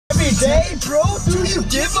every day, bro? Do you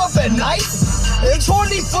give up at night?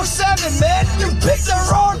 24/7, man, you picked the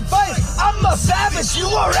wrong fight. I'm a savage, you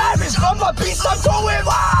are average. I'm a beast, I'm going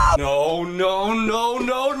wild. No.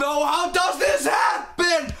 How does this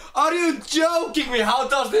happen? Are you joking me? How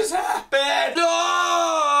does this happen?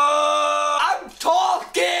 No! I'm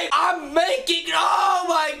talking! I'm making... Oh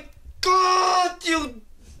my god!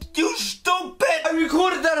 You stupid! I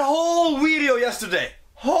recorded that whole video yesterday.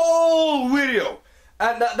 Whole video.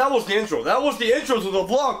 And that was the intro. That was the intro to the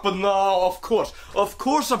vlog. But no, of course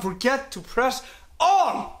I forget to press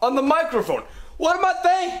on the microphone. What am I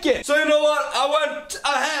thinking? So you know what? I went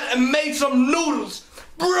ahead and made some noodles.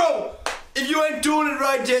 Bro, if you ain't doing it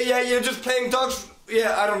right, yeah, you're just playing ducks.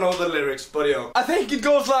 Yeah, I don't know the lyrics, but yo. I think it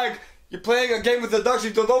goes like, you're playing a game with the ducks,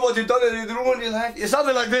 you don't know what you've done and you ruin your life. It's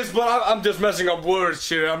something like this, but I'm just messing up words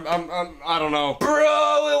here. I don't know.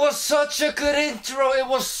 Bro, it was such a good intro. It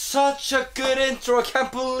was such a good intro. I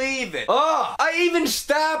can't believe it. I even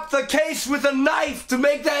stabbed the case with a knife to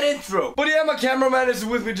make that intro. But yeah, my cameraman is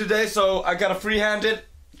with me today, so I gotta freehand it.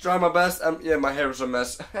 Try my best. Yeah, my hair is a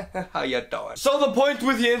mess. How you doing? So the point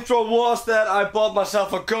with the intro was that I bought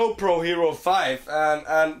myself a GoPro Hero 5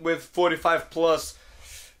 and with 45 plus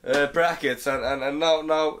brackets and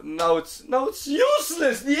now it's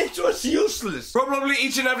useless. The intro is useless. Probably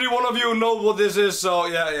each and every one of you know what this is. So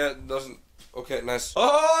yeah, doesn't. Okay, nice.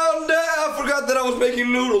 Oh, no, I forgot that I was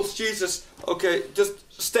making noodles. Jesus. Okay, just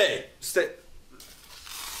stay.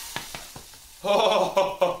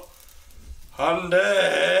 Oh.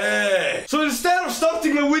 Hyundai. So instead of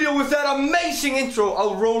starting the video with that amazing intro,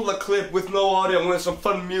 I'll roll a clip with no audio and with some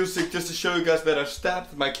fun music just to show you guys that I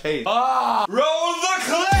stabbed my case. Roll the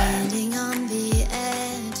clip! Standing on the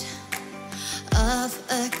edge of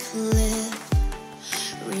a cliff,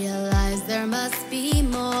 realize there must be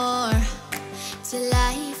more to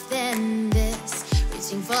life than this.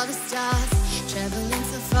 Reaching for the stars, traveling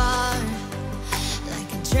so far,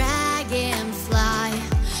 like a dragonfly.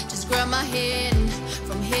 Grab my hand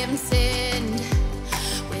from heaven sent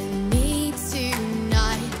with me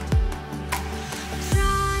tonight.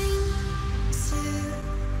 Trying to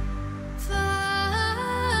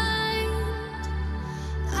find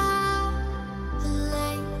our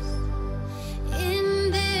place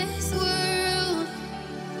in this world.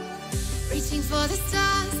 Reaching for the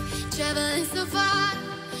stars, traveling so far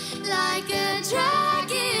like a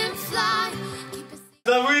dragonfly.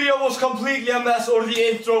 The video was completely a mess, or the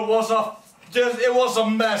intro was it was a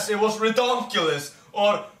mess. It was redonkulous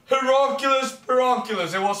or peronculous.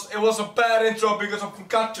 It was a bad intro because I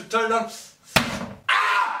forgot to turn on.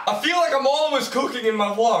 I feel like I'm always cooking in my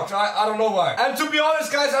vlogs. I don't know why. And to be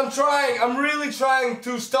honest, guys, I'm really trying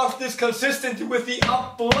to stuff this consistency with the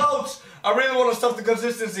uploads. I really want to stuff the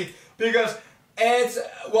consistency because it's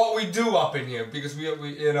what we do up in here, because we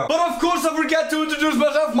you know. But of course I forget to introduce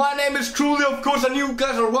myself. My name is Crulee, of course, and you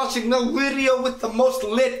guys are watching the video with the most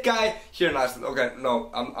lit guy here in Iceland. Okay, no,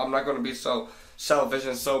 I'm not gonna be so selfish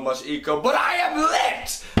and so much eco, but I am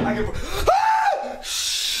lit! I can...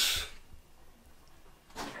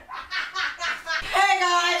 Hey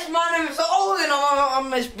guys, my name is Owen,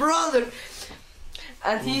 I'm his brother,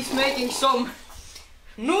 and he's making some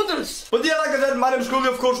noodles. But yeah, like I said, my name is Crulee,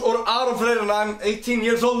 of course, or Arafreyr, and I'm 18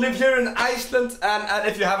 years old, live here in Iceland, and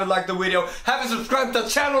if you haven't liked the video, haven't subscribed to the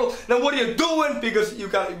channel, then what are you doing? Because you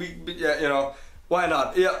gotta be, yeah, you know, why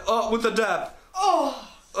not? Yeah, with the dab.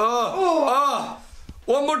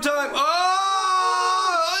 One more time.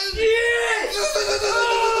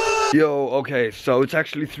 Yo, okay, so it's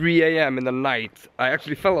actually 3 AM in the night. I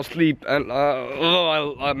actually fell asleep and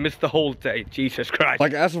I missed the whole day. Jesus Christ.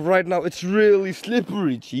 Like as of right now, it's really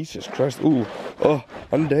slippery. Jesus Christ. Ooh. Oh,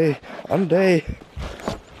 Hyundai.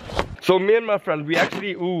 So me and my friend, we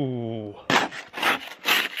actually,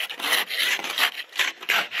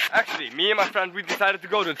 Actually, me and my friend, we decided to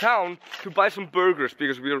go to town to buy some burgers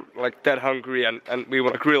because we were like dead hungry and we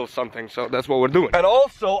want to grill something, so that's what we're doing. And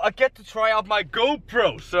also, I get to try out my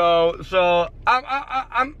GoPro, so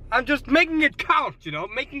I'm just making it count, you know,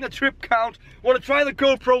 making the trip count. Want to try the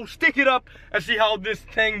GoPro, stick it up, and see how this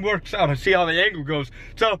thing works out and see how the angle goes.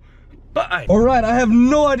 So. Alright, I have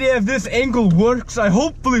no idea if this angle works. I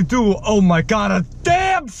hopefully do. Oh my god, a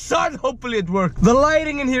damn son! Hopefully it works. The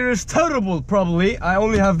lighting in here is terrible, probably. I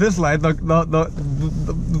only have this light.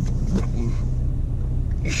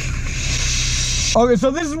 Okay,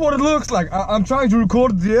 so this is what it looks like. I'm trying to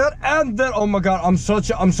record there and there. Oh my god, I'm such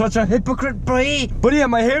a hypocrite, boy. But yeah,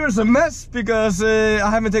 my hair is a mess because I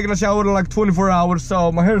haven't taken a shower in like 24 hours,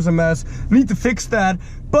 so my hair is a mess. Need to fix that.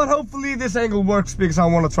 But hopefully this angle works because I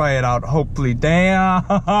want to try it out. Hopefully, damn.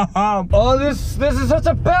 Oh, this is such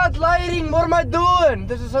a bad lighting. What am I doing?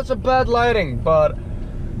 This is such a bad lighting. But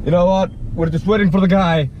you know what? We're just waiting for the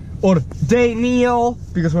guy. Or Daniel,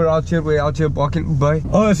 because we're out here walking by.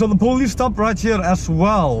 Oh, so the police stopped right here as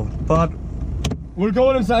well. But we're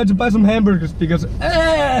going inside to buy some hamburgers because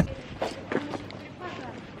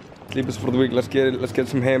sleepers for the week. Let's get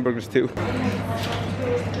some hamburgers too.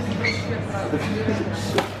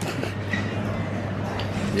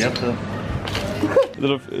 Yep.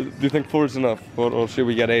 Do you think 4 is enough, or should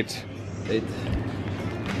we get 8? 8.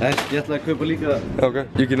 Ég ætla að kaupa líka. Okay,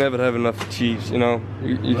 you can never have enough cheese, you know.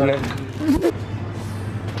 You can never.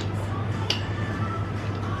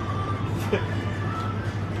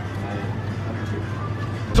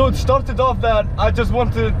 So it started off that I just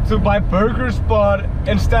wanted to buy burgers, but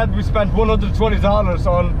instead we spent $120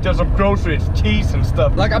 on just some groceries, cheese and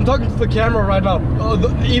stuff. Like, I'm talking to the camera right now,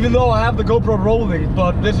 even though I have the GoPro rolling,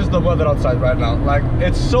 but this is the weather outside right now. Like,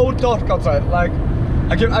 it's so dark outside. Like,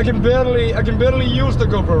 I can barely use the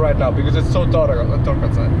GoPro right now because it's so dark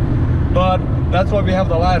outside. But that's why we have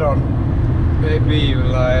the light on. Baby, you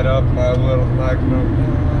light up my world like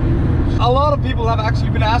nobody. A lot of people have actually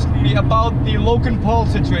been asking me about the Logan Paul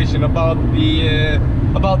situation, about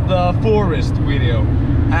the forest video,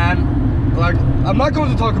 and like, I'm not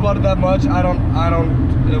going to talk about it that much. I don't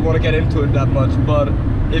want to get into it that much, but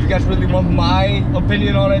if you guys really want my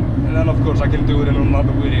opinion on it, then of course I can do it in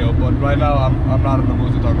another video. But right now I'm not in the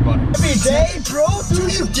mood to talk about it. Every day, bro, do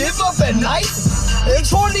you give up at night?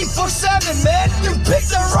 24/7, man, you pick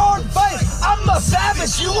the wrong fight. I'm a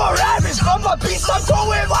savage, you are average. I'm a beast, I'm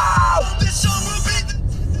going wild. This song will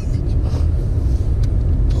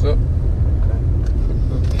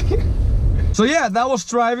be So yeah, that was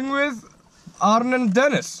driving with Arne and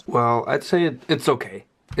Dennis. Well, I'd say it's okay.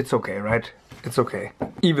 It's okay, right? It's okay.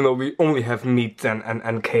 Even though we only have meat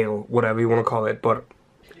and kale, whatever you want to call it, but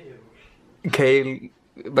kale,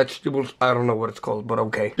 vegetables, I don't know what it's called, but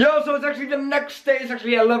okay. Yo, so it's actually the next day. It's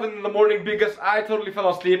actually 11 in the morning because I totally fell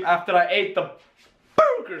asleep after I ate the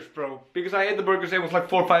burgers, bro. Because I ate the burgers, it was like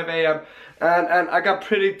 4 or 5 a.m. and I got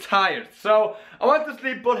pretty tired. So I went to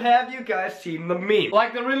sleep, but have you guys seen the meme?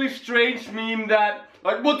 Like the really strange meme that,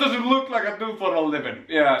 like, what does it look like I do for a living?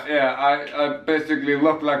 Yeah, I basically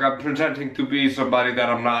look like I'm pretending to be somebody that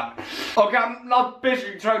I'm not. Okay, I'm not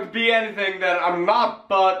basically trying to be anything that I'm not,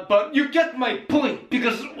 but you get my point,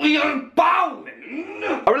 because we are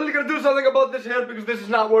bowling. I'm really gonna do something about this hair because this is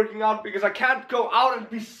not working out, because I can't go out and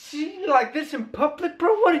be seen like this in public,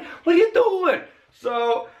 bro. What are you doing?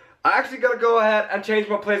 So, I actually gotta go ahead and change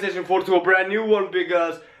my PlayStation 4 to a brand new one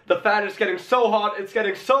because the fan is getting so hot, it's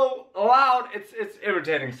getting so loud, it's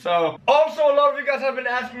irritating. So, also a lot of you guys have been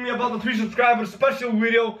asking me about the 3 subscribers special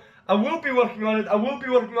video. I will be working on it. I will be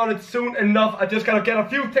working on it soon enough. I just gotta get a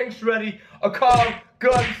few things ready. A car,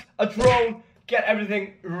 guns, a drone, get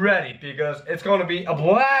everything ready because it's gonna be a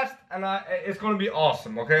blast and it's gonna be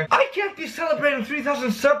awesome, okay? I can't be celebrating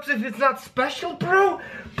 3,000 subs if it's not special, bro.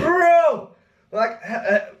 Like,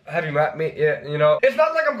 have you met me? Yeah, you know. It's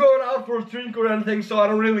not like I'm going out for a drink or anything, so I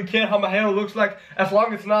don't really care how my hair looks like, as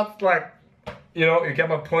long as it's not like, you know, you get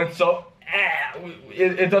my point, so,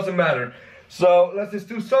 it doesn't matter. So, let's just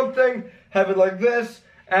do something, have it like this,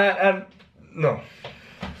 and no.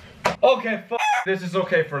 Okay, this is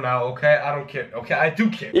okay for now, okay? I don't care, okay? I do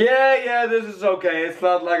care. Yeah, this is okay. It's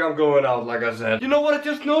not like I'm going out, like I said. You know what I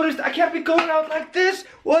just noticed? I can't be going out like this.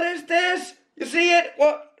 What is this? You see it?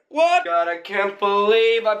 What? God, I can't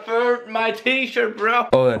believe I burnt my t-shirt, bro.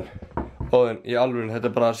 Óðinn, í alvörunni, þetta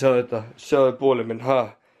er bara, sjáðu bólið minn,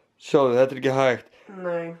 ha? Sjáðu, þetta er ekki hægt.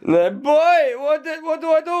 Nei, boy, what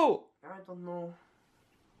do I do? I don't know.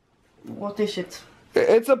 What is it?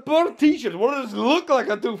 It's a burnt t-shirt. What does it look like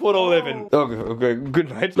I do for a living? Okay, good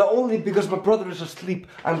night. Now, only because my brother is asleep,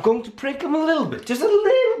 I'm going to prank him a little bit. Just a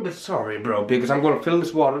little bit. Sorry, bro, because I'm going to fill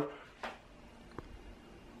this water.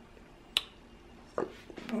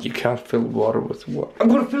 You can't fill water with water. I'm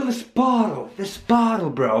gonna fill this bottle,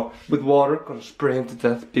 bro, with water. Gonna spray him to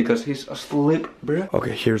death because he's asleep, bro.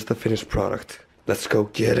 Okay, here's the finished product. Let's go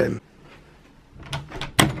get him.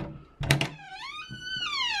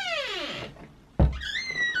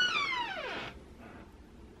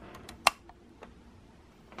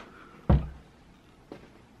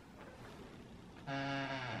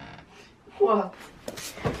 What?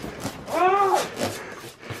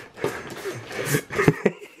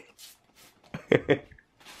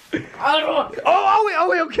 Oh,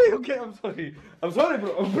 okay, I'm sorry. I'm sorry,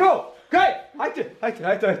 bro. Oh, bro, okay, hættu.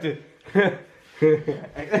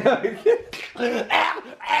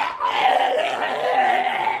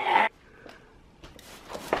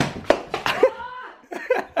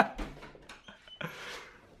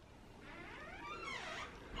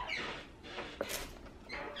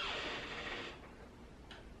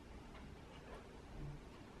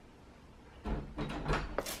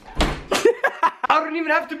 I don't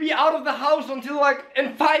even have to be out of the house until like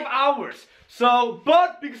in 5 hours. So,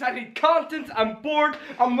 but because I need content, I'm bored,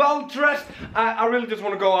 I'm well dressed, I really just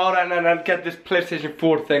want to go out and get this PlayStation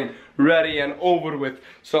 4 thing ready and over with.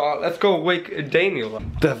 So let's go wake Daniel.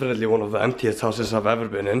 Definitely one of the emptiest houses I've ever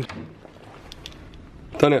been in.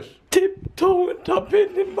 Daniel. Tiptoeing up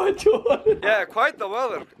in my door. Yeah, quite the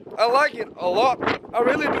weather. I like it a lot. I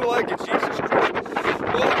really do like it, Jesus Christ.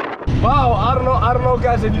 Wow, I don't know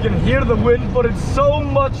guys if you can hear the wind, but it's so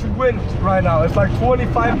much wind right now. It's like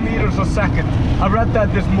 25 meters a second. I read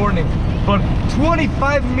that this morning. But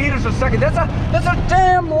 25 meters a second, that's a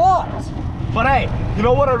damn lot. But hey, you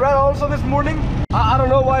know what I read also this morning? I don't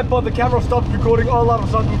know why, but the camera stopped recording all of a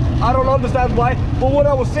sudden. I don't understand why. But what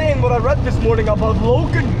I was saying, what I read this morning about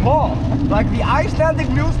Logan Paul, like the Icelandic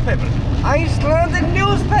newspaper. Icelandic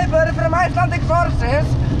newspaper from Icelandic sources.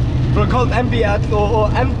 They're called MBL or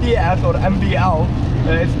MBL or MBL.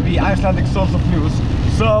 It's the Icelandic source of news.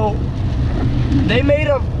 So they made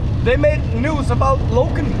news about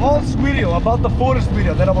Logan Paul's video, about the forest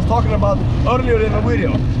video that I was talking about earlier in the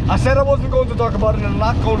video. I said I wasn't going to talk about it and I'm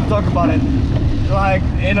not going to talk about it, like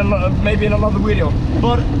maybe in another video.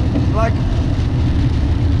 But like,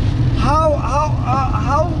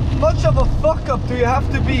 how much of a fuck up do you have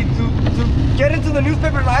to be to get into the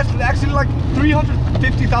newspaper in Iceland? Actually, like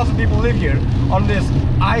 350,000 people live here on this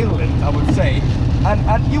island, I would say,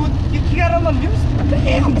 and you get on the news.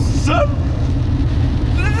 Damn, son.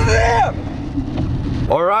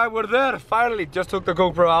 Alright, we're there, finally. Just took the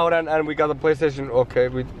GoPro out and we got the PlayStation. Okay,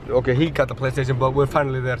 he got the PlayStation, but we're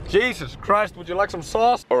finally there. Jesus Christ, would you like some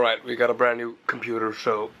sauce? Alright, we got a brand new computer,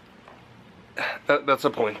 so that's a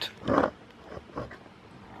point.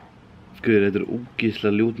 Guður, þetta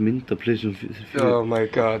ógeðslega ljót mynd af PlayStation 4. Oh my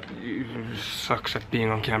god, you sucks at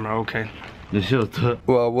being on camera, okay. Nei, sjá þetta.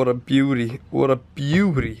 Wow, what a beauty, what a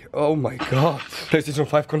beauty. Oh my god. PlayStation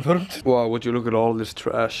 5 confirmed. Wow, would you look at all this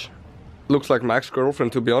trash. Looks like my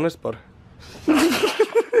ex-girlfriend, to be honest, but...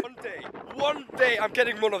 One day I'm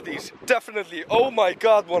getting one of these. Definitely. Oh my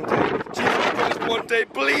god, one day. Jesus Christ, one day,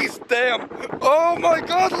 please, damn. Oh my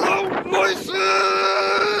god, loud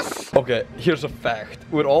noises! Okay, here's a fact.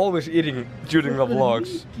 We're always eating during the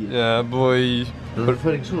vlogs. Yeah, boy.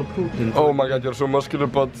 Oh my god, you're so muscular,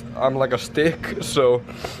 but I'm like a stick, so...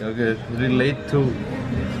 Okay, relate to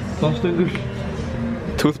plastungur.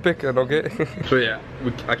 Toothpick and okay. So yeah,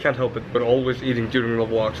 I can't help it. We're always eating during the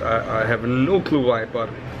vlogs. I have no clue why, but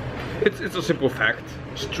it's a simple fact.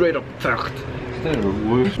 Straight up fact.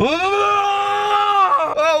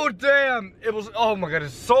 Oh damn! It was, oh my god,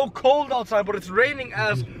 it's so cold outside, but it's raining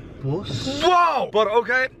as wow! But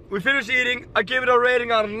okay, we finished eating. I give it a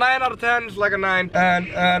rating out of 9 out of 10. It's like a 9.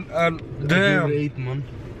 And damn. 8, man.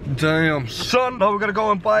 Damn, son. Now we're gonna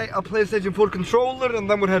go and buy a PlayStation 4 controller and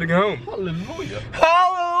then we're heading home. Hallelujah.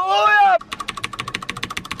 Hallelujah!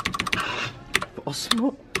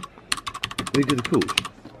 Awesome. We get cool.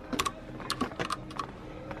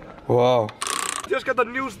 Wow. Just got the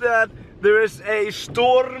news that there is a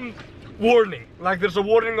storm warning. Like there's a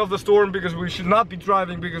warning of the storm because we should not be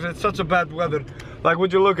driving because it's such a bad weather. Like,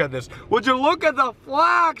 would you look at this? Would you look at the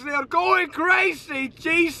flags? They are going crazy,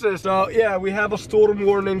 Jesus. So yeah, we have a storm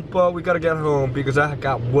warning, but we gotta get home because I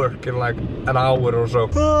got work in like an hour or so.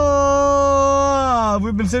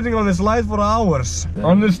 We've been sitting on this light for hours.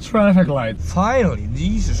 On this traffic light. Finally,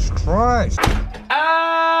 Jesus Christ.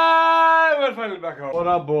 We're finally back home. What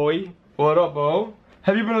up, boy? What up, Bo?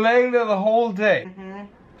 Have you been laying there the whole day? Mm-hmm.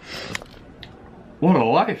 What a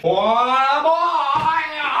life. What a boy!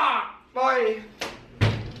 Boy!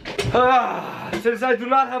 Since I do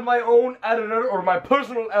not have my own editor or my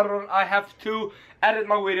personal editor, I have to edit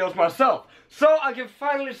my videos myself. So I can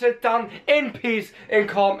finally sit down in peace and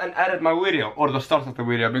calm and edit my video, or the start of the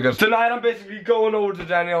video, because tonight I'm basically going over to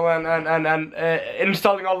Daniel and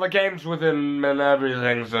installing all the games with him and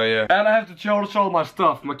everything, so yeah. And I have to charge all my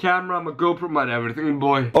stuff, my camera, my GoPro, my everything,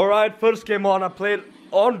 boy. Alright, first game on, I played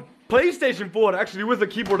on PlayStation 4, actually with the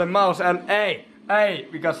keyboard and mouse, and hey,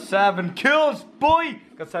 we got 7 kills, boy!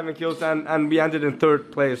 Got 7 kills and we ended in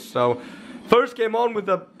 3rd place, so first game on with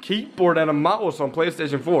a keyboard and a mouse on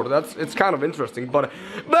PlayStation 4. It's kind of interesting, but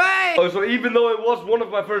so even though it was one of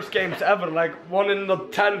my first games ever, like one in the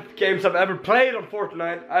 10th games I've ever played on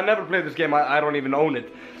Fortnite, I never played this game. I don't even own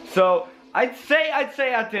it. So I'd say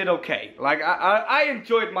I did okay. Like I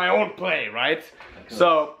enjoyed my own play, right?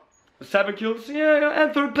 So 7 kills, yeah,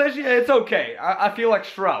 and 3rd place, yeah, it's okay. I feel like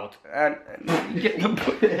Shroud. And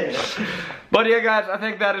but yeah, guys, I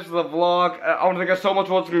think that is the vlog. I want to thank you guys so much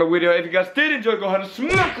for watching the video. If you guys did enjoy, go ahead and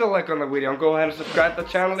smack a like on the video. And go ahead and subscribe to the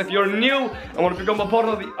channel if you're new and want to become a part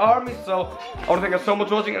of the army. So I want to thank you guys so much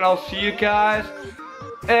for watching, and I'll see you guys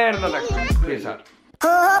in the next one. Peace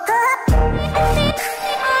out.